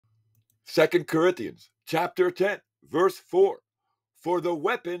2 Corinthians chapter 10, verse 4. For the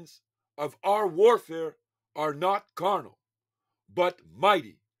weapons of our warfare are not carnal, but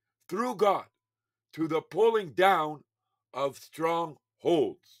mighty through God to the pulling down of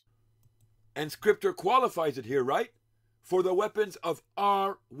strongholds. And scripture qualifies it here, right? For the weapons of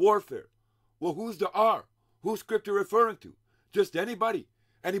our warfare. Well, who's the R? Who's scripture referring to? Just anybody.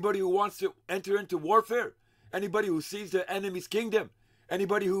 Anybody who wants to enter into warfare. Anybody who sees the enemy's kingdom.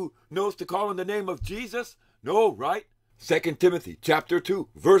 Anybody who knows to call on the name of Jesus? No, right? 2 Timothy chapter 2,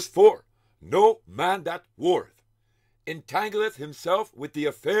 verse 4. No man that warreth entangleth himself with the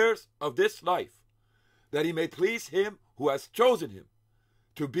affairs of this life, that he may please him who has chosen him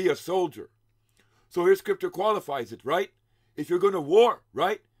to be a soldier. So here scripture qualifies it, right? If you're going to war,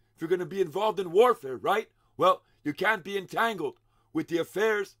 right? If you're going to be involved in warfare, right? Well, you can't be entangled with the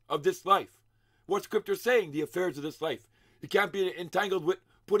affairs of this life. What's scripture saying, the affairs of this life? You can't be entangled with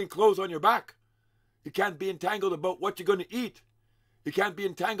putting clothes on your back. You can't be entangled about what you're going to eat. You can't be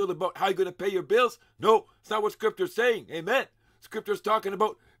entangled about how you're going to pay your bills. No, it's not what scripture's saying. Amen. Scripture's talking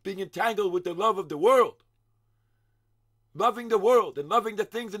about being entangled with the love of the world. Loving the world and loving the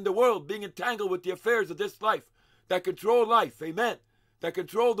things in the world, being entangled with the affairs of this life that control life, amen, that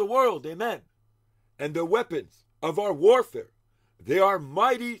control the world, amen. And the weapons of our warfare, they are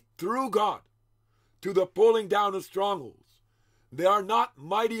mighty through God to the pulling down of strongholds. They are not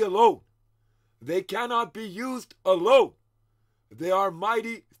mighty alone. They cannot be used alone. They are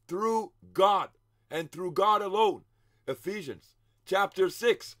mighty through God and through God alone. Ephesians chapter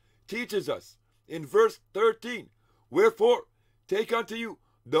 6 teaches us in verse 13, wherefore, take unto you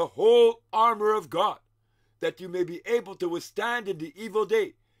the whole armor of God, that you may be able to withstand in the evil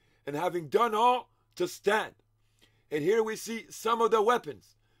day, and having done all, to stand. And here we see some of the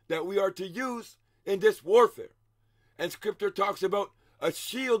weapons that we are to use in this warfare. And scripture talks about a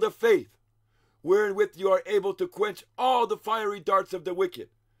shield of faith, wherewith you are able to quench all the fiery darts of the wicked,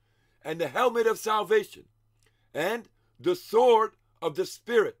 and the helmet of salvation, and the sword of the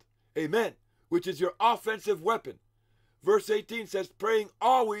Spirit, amen, which is your offensive weapon. Verse 18 says, praying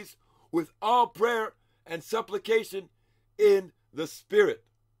always with all prayer and supplication in the Spirit.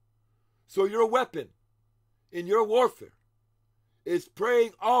 So your weapon in your warfare is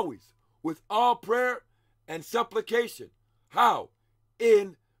praying always with all prayer and supplication. How?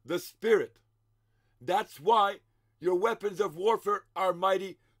 In the Spirit. That's why your weapons of warfare are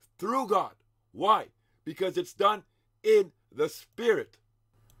mighty through God. Why? Because it's done in the Spirit.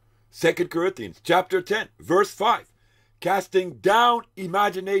 2 Corinthians chapter 10, verse 5. Casting down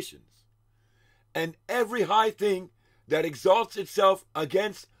imaginations and every high thing that exalts itself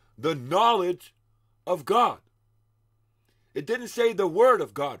against the knowledge of God. It didn't say the word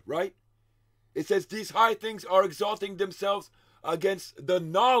of God, right? It says these high things are exalting themselves against the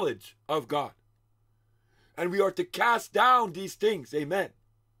knowledge of God. And we are to cast down these things, amen.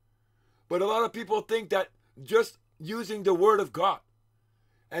 But a lot of people think that just using the word of God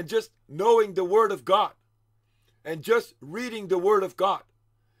and just knowing the word of God and just reading the word of God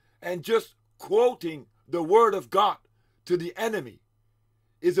and just quoting the word of God to the enemy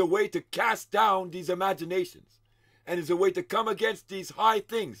is a way to cast down these imaginations and is a way to come against these high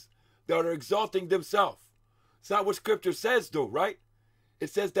things that are exalting themselves. It's not what scripture says though, right? It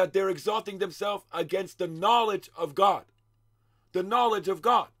says that they're exalting themselves against the knowledge of God. The knowledge of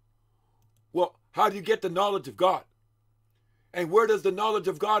God. Well, how do you get the knowledge of God? And where does the knowledge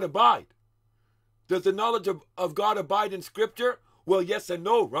of God abide? Does the knowledge of God abide in scripture? Well, yes and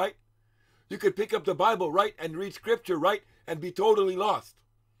no, right? You could pick up the Bible, right, and read scripture, right, and be totally lost.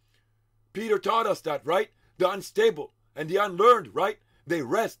 Peter taught us that, right? The unstable and the unlearned, right? They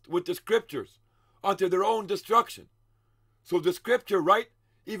rest with the scriptures unto their own destruction. So the scripture, right,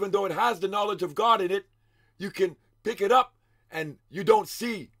 even though it has the knowledge of God in it, you can pick it up and you don't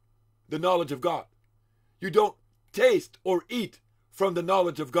see the knowledge of God. You don't taste or eat from the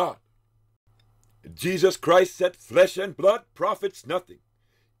knowledge of God. Jesus Christ said, flesh and blood profits nothing.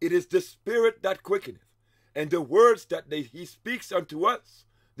 It is the Spirit that quickeneth, and the words that he speaks unto us,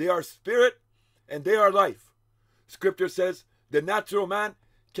 they are spirit and they are life. Scripture says the natural man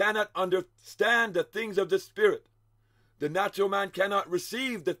cannot understand the things of the Spirit. The natural man cannot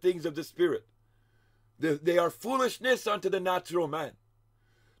receive the things of the Spirit. They are foolishness unto the natural man.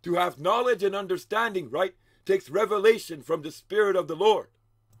 To have knowledge and understanding, right, takes revelation from the Spirit of the Lord.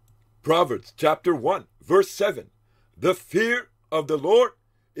 Proverbs chapter 1, verse 7. The fear of the Lord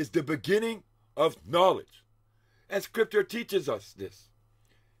is the beginning of knowledge. And scripture teaches us this.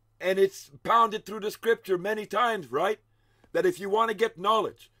 And it's pounded through the scripture many times, right? That if you want to get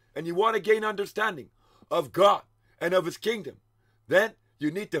knowledge and you want to gain understanding of God and of his kingdom, then You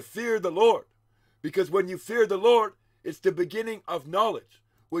need to fear the Lord. Because when you fear the Lord, it's the beginning of knowledge.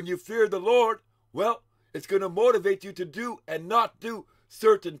 When you fear the Lord, well, it's going to motivate you to do and not do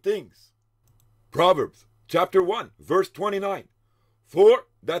certain things. Proverbs chapter 1, verse 29. For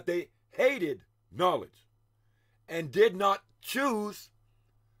that they hated knowledge and did not choose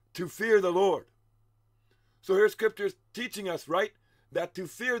to fear the Lord. So here scripture is teaching us, right, that to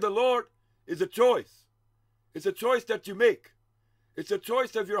fear the Lord is a choice. It's a choice that you make. It's a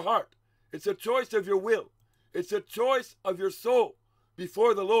choice of your heart. It's a choice of your will. It's a choice of your soul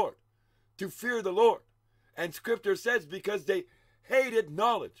before the Lord to fear the Lord. And scripture says because they hated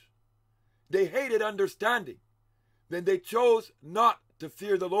knowledge, they hated understanding, then they chose not to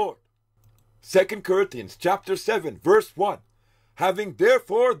fear the Lord. 2 Corinthians chapter 7, verse 1. Having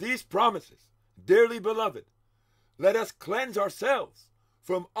therefore these promises, dearly beloved, let us cleanse ourselves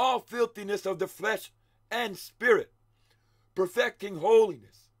from all filthiness of the flesh and spirit, perfecting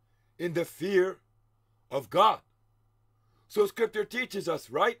holiness in the fear of God. So scripture teaches us,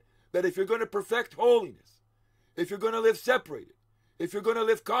 right, that if you're going to perfect holiness, if you're going to live separated, if you're going to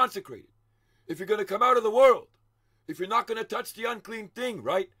live consecrated, if you're going to come out of the world, if you're not going to touch the unclean thing,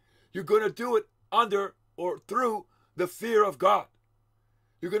 right, you're going to do it under or through the fear of God.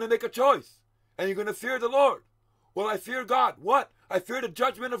 You're going to make a choice and you're going to fear the Lord. Well, I fear God. What? I fear the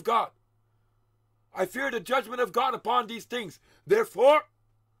judgment of God. I fear the judgment of God upon these things. Therefore,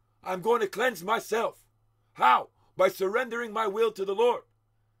 I'm going to cleanse myself. How? By surrendering my will to the Lord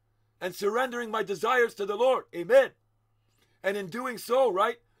and surrendering my desires to the Lord. Amen. And in doing so,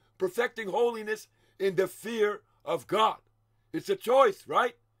 right, perfecting holiness in the fear of God. It's a choice,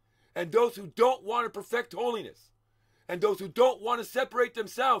 right? And those who don't want to perfect holiness and those who don't want to separate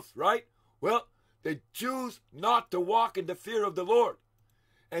themselves, right? Well, they choose not to walk in the fear of the Lord.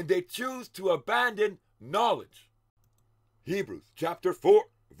 And they choose to abandon knowledge. Hebrews chapter 4,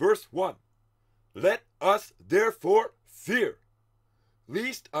 verse 1. Let us therefore fear,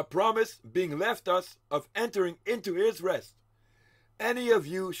 lest a promise being left us of entering into his rest, any of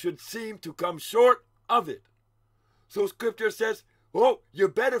you should seem to come short of it. So scripture says, oh, you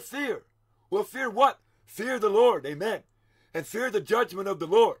better fear. Well, fear what? Fear the Lord, amen. And fear the judgment of the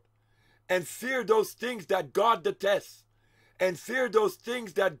Lord. And fear those things that God detests. And fear those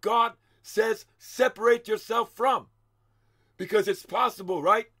things that God says separate yourself from. Because it's possible,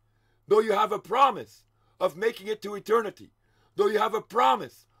 right? Though you have a promise of making it to eternity, though you have a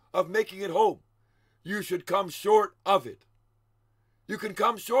promise of making it home, you should come short of it. You can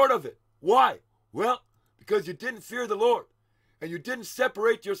come short of it. Why? Well, because you didn't fear the Lord and you didn't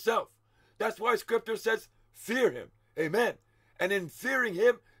separate yourself. That's why scripture says, fear him. Amen. And in fearing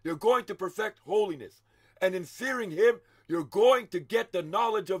him, you're going to perfect holiness. And in fearing him, you're going to get the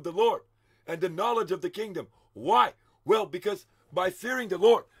knowledge of the Lord and the knowledge of the kingdom. Why? Well, because by fearing the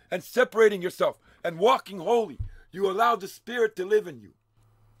Lord and separating yourself and walking holy, you allow the Spirit to live in you.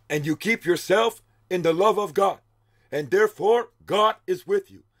 And you keep yourself in the love of God. And therefore, God is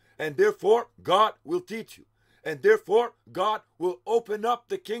with you. And therefore, God will teach you. And therefore, God will open up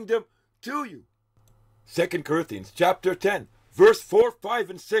the kingdom to you. 2 Corinthians chapter 10, verse 4, 5,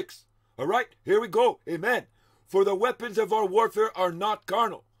 and 6. All right, here we go. Amen. For the weapons of our warfare are not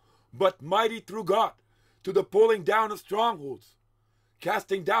carnal, but mighty through God, to the pulling down of strongholds,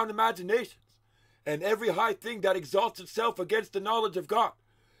 casting down imaginations, and every high thing that exalts itself against the knowledge of God,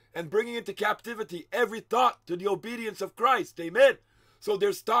 and bringing into captivity every thought to the obedience of Christ. Amen. So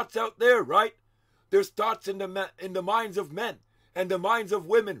there's thoughts out there, right? There's thoughts in the minds of men and the minds of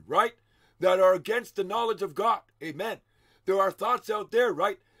women, right? That are against the knowledge of God. Amen. There are thoughts out there,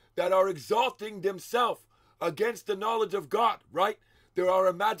 right? That are exalting themselves against the knowledge of God, right? There are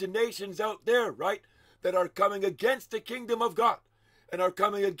imaginations out there, right? That are coming against the kingdom of God and are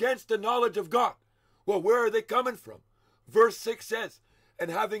coming against the knowledge of God. Well, where are they coming from? Verse 6 says, and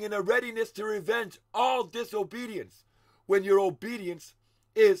having in a readiness to revenge all disobedience when your obedience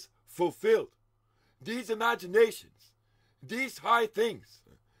is fulfilled. These imaginations, these high things,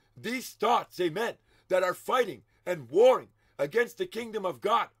 these thoughts, amen, that are fighting and warring against the kingdom of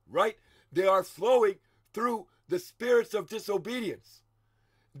God, right? They are flowing through the spirits of disobedience.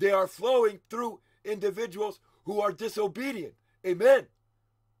 They are flowing through individuals who are disobedient. Amen.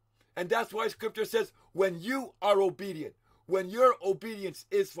 And that's why scripture says, when you are obedient, when your obedience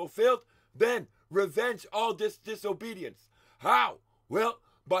is fulfilled, then revenge all this disobedience. How? Well,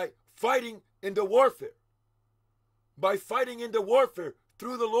 by fighting in the warfare. By fighting in the warfare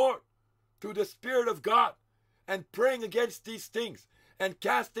through the Lord, through the Spirit of God, and praying against these things, and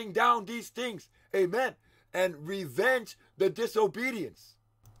casting down these things. Amen. And revenge the disobedience.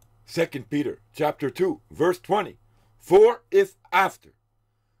 2 Peter chapter 2, verse 20. For if after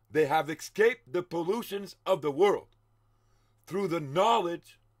they have escaped the pollutions of the world through the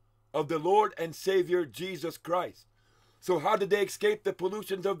knowledge of the Lord and Savior Jesus Christ. So how did they escape the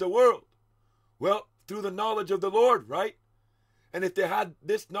pollutions of the world? Well, through the knowledge of the Lord, right? And if they had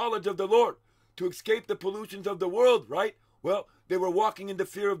this knowledge of the Lord to escape the pollutions of the world, right? Well, they were walking in the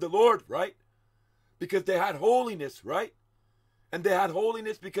fear of the Lord, right? Because they had holiness, right? And they had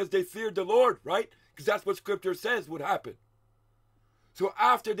holiness because they feared the Lord, right? Because that's what Scripture says would happen. So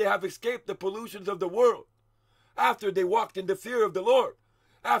after they have escaped the pollutions of the world, after they walked in the fear of the Lord,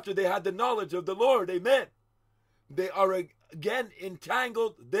 after they had the knowledge of the Lord, amen, they are again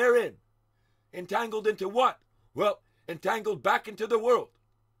entangled therein. Entangled into what? Well, entangled back into the world.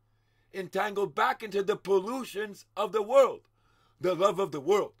 Entangled back into the pollutions of the world. The love of the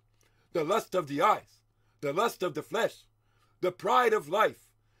world. The lust of the eyes. The lust of the flesh. The pride of life.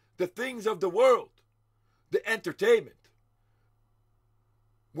 The things of the world. The entertainment.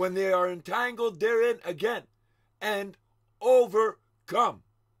 When they are entangled therein again and overcome.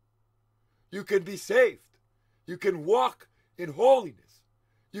 You can be saved. You can walk in holiness.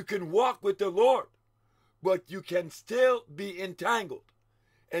 You can walk with the Lord. But you can still be entangled.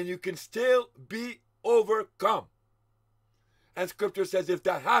 And you can still be overcome. And Scripture says if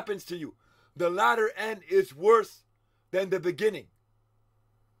that happens to you, the latter end is worse than the beginning.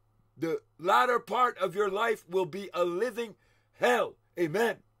 The latter part of your life will be a living hell.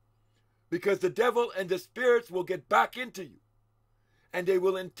 Amen. Because the devil and the spirits will get back into you. And they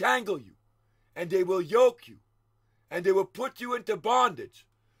will entangle you. And they will yoke you. And they will put you into bondage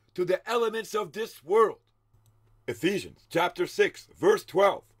to the elements of this world. Ephesians chapter 6 verse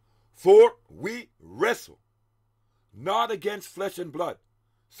 12. For we wrestle not against flesh and blood.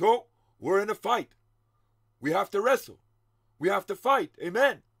 So we're in a fight. We have to wrestle. We have to fight.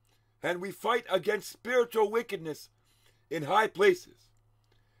 Amen. And we fight against spiritual wickedness in high places.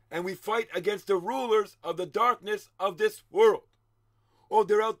 And we fight against the rulers of the darkness of this world. Oh,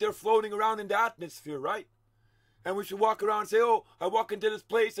 they're out there floating around in the atmosphere, right? And we should walk around and say, oh, I walk into this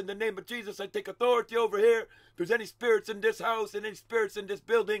place in the name of Jesus. I take authority over here. If there's any spirits in this house and any spirits in this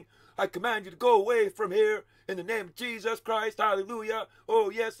building, I command you to go away from here in the name of Jesus Christ. Hallelujah. Oh,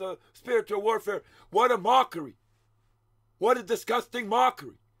 yes, spiritual warfare. What a mockery. What a disgusting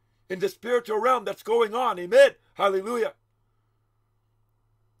mockery in the spiritual realm that's going on. Amen. Hallelujah.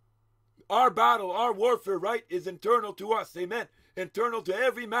 Our battle, our warfare, right, is internal to us. Amen. Internal to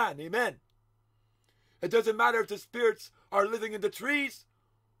every man. Amen. It doesn't matter if the spirits are living in the trees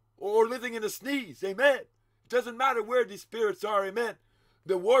or living in the sneeze. Amen. It doesn't matter where these spirits are. Amen.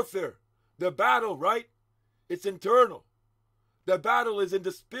 The warfare, the battle, right? It's internal. The battle is in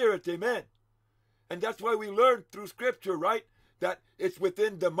the spirit. Amen. And that's why we learn through Scripture, right? That it's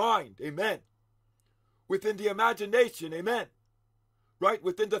within the mind. Amen. Within the imagination. Amen. Right?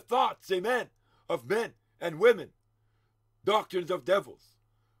 Within the thoughts. Amen. Of men and women. Doctrines of devils.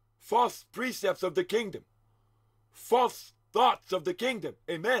 False precepts of the kingdom. False thoughts of the kingdom.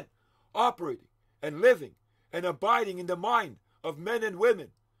 Amen. Operating and living and abiding in the mind of men and women.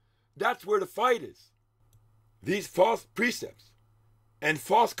 That's where the fight is. These false precepts and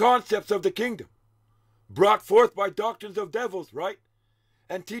false concepts of the kingdom brought forth by doctrines of devils, right?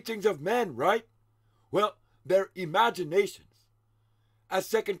 And teachings of men, right? Well, they're imaginations. As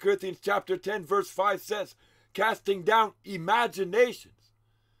 2 Corinthians chapter 10 verse 5 says, casting down imaginations.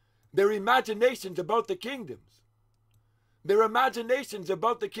 They're imaginations about the kingdoms. They're imaginations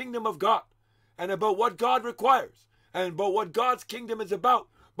about the kingdom of God and about what God requires and about what God's kingdom is about.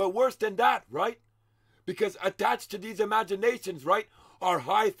 But worse than that, right? Because attached to these imaginations, right, are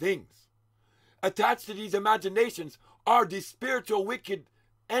high things. Attached to these imaginations are these spiritual wicked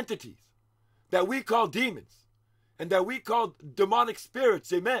entities that we call demons and that we call demonic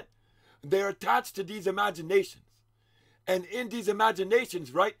spirits. Amen. They're attached to these imaginations. And in these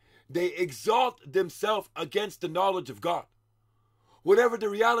imaginations, right, they exalt themselves against the knowledge of God. Whatever the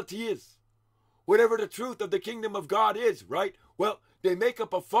reality is, whatever the truth of the kingdom of God is, right? Well, they make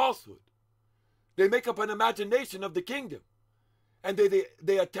up a falsehood. They make up an imagination of the kingdom. And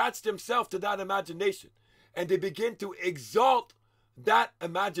they attach themselves to that imagination. And they begin to exalt that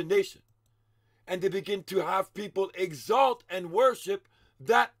imagination. And they begin to have people exalt and worship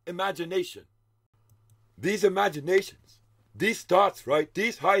that imagination. These imaginations, these thoughts, right?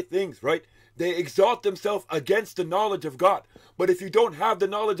 These high things, right? They exalt themselves against the knowledge of God. But if you don't have the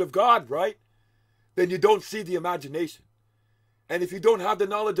knowledge of God, right? Then you don't see the imagination. And if you don't have the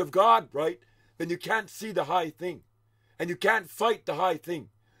knowledge of God, right? Then you can't see the high thing. And you can't fight the high thing.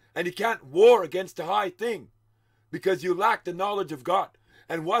 And you can't war against the high thing. Because you lack the knowledge of God.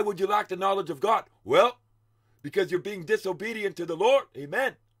 And why would you lack the knowledge of God? Well, because you're being disobedient to the Lord.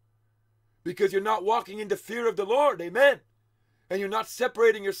 Amen. because you're not walking in the fear of the Lord, amen. And you're not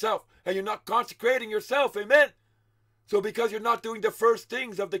separating yourself, and you're not consecrating yourself, amen. So because you're not doing the first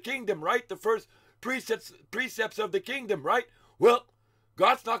things of the kingdom, right? The first precepts of the kingdom, right? Well,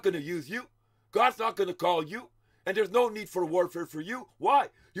 God's not going to use you. God's not going to call you. And there's no need for warfare for you. Why?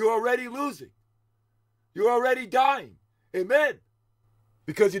 You're already losing. You're already dying. Amen.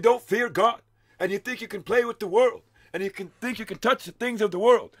 Because you don't fear God. And you think you can play with the world. And you think you can touch the things of the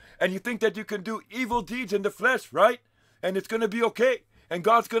world. And you think that you can do evil deeds in the flesh, right? And it's going to be okay. And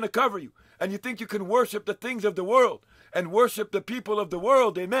God's going to cover you. And you think you can worship the things of the world. And worship the people of the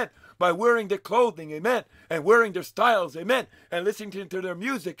world, amen. By wearing their clothing, amen. And wearing their styles, amen. And listening to their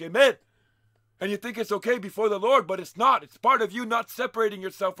music, amen. And you think it's okay before the Lord, but it's not. It's part of you not separating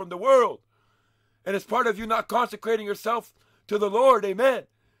yourself from the world. And it's part of you not consecrating yourself to the Lord, amen.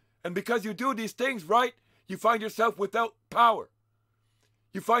 And because you do these things, right, you find yourself without power.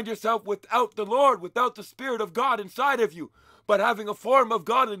 You find yourself without the Lord, without the Spirit of God inside of you, but having a form of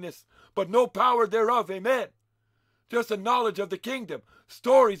godliness, but no power thereof, amen. Just a knowledge of the kingdom,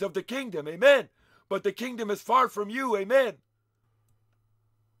 stories of the kingdom, amen. But the kingdom is far from you, amen.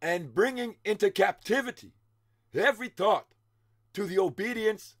 And bringing into captivity every thought to the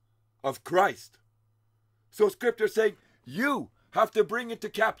obedience of Christ. So scripture is saying you have to bring into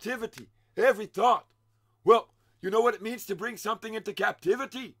captivity every thought. Well, you know what it means to bring something into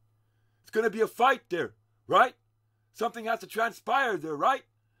captivity? It's going to be a fight there, right? Something has to transpire there, right?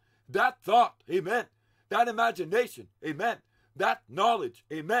 That thought, amen. That imagination, amen. That knowledge,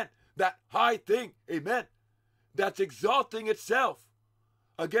 amen. That high thing, amen. That's exalting itself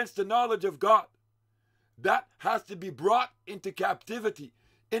against the knowledge of God. That has to be brought into captivity,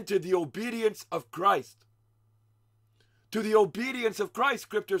 into the obedience of Christ. To the obedience of Christ,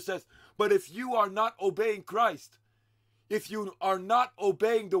 scripture says. But if you are not obeying Christ, if you are not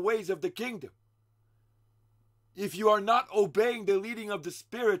obeying the ways of the kingdom, if you are not obeying the leading of the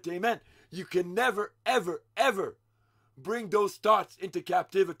Spirit, amen, you can never, ever, ever bring those thoughts into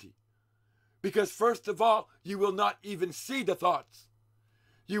captivity. Because first of all, you will not even see the thoughts.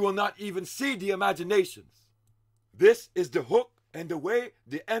 You will not even see the imaginations. This is the hook and the way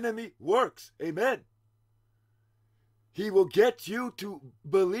the enemy works. Amen. He will get you to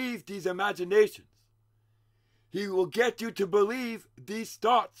believe these imaginations. He will get you to believe these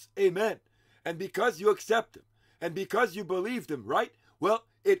thoughts. Amen. And because you accept them, and because you believe them, right? Well,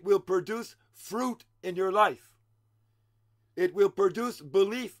 it will produce fruit in your life. It will produce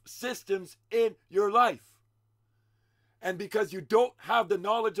belief systems in your life. And because you don't have the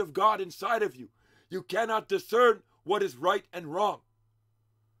knowledge of God inside of you, you cannot discern what is right and wrong.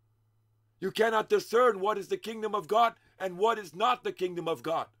 You cannot discern what is the kingdom of God and what is not the kingdom of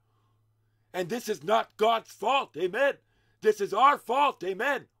God. And this is not God's fault, amen. This is our fault,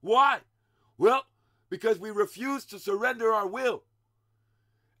 amen. Why? Well, because we refuse to surrender our will.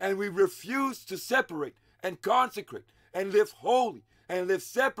 And we refuse to separate and consecrate and live holy and live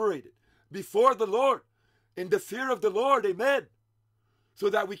separated before the Lord in the fear of the Lord, amen. So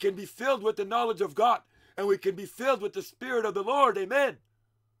that we can be filled with the knowledge of God and we can be filled with the Spirit of the Lord, amen.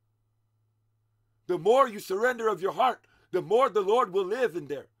 The more you surrender of your heart, the more the Lord will live in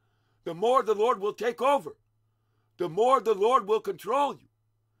there. The more the Lord will take over. The more the Lord will control you.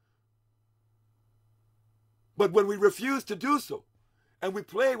 But when we refuse to do so, and we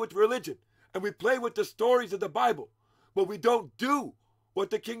play with religion, and we play with the stories of the Bible, but we don't do what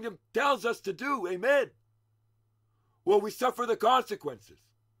the kingdom tells us to do, amen. Well, we suffer the consequences.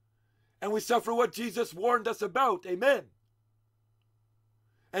 And we suffer what Jesus warned us about, amen.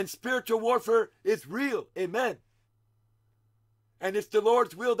 And spiritual warfare is real, amen. And it's the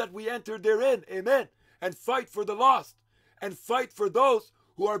Lord's will that we enter therein, amen. And fight for the lost, and fight for those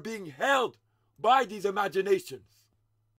who are being held by these imaginations.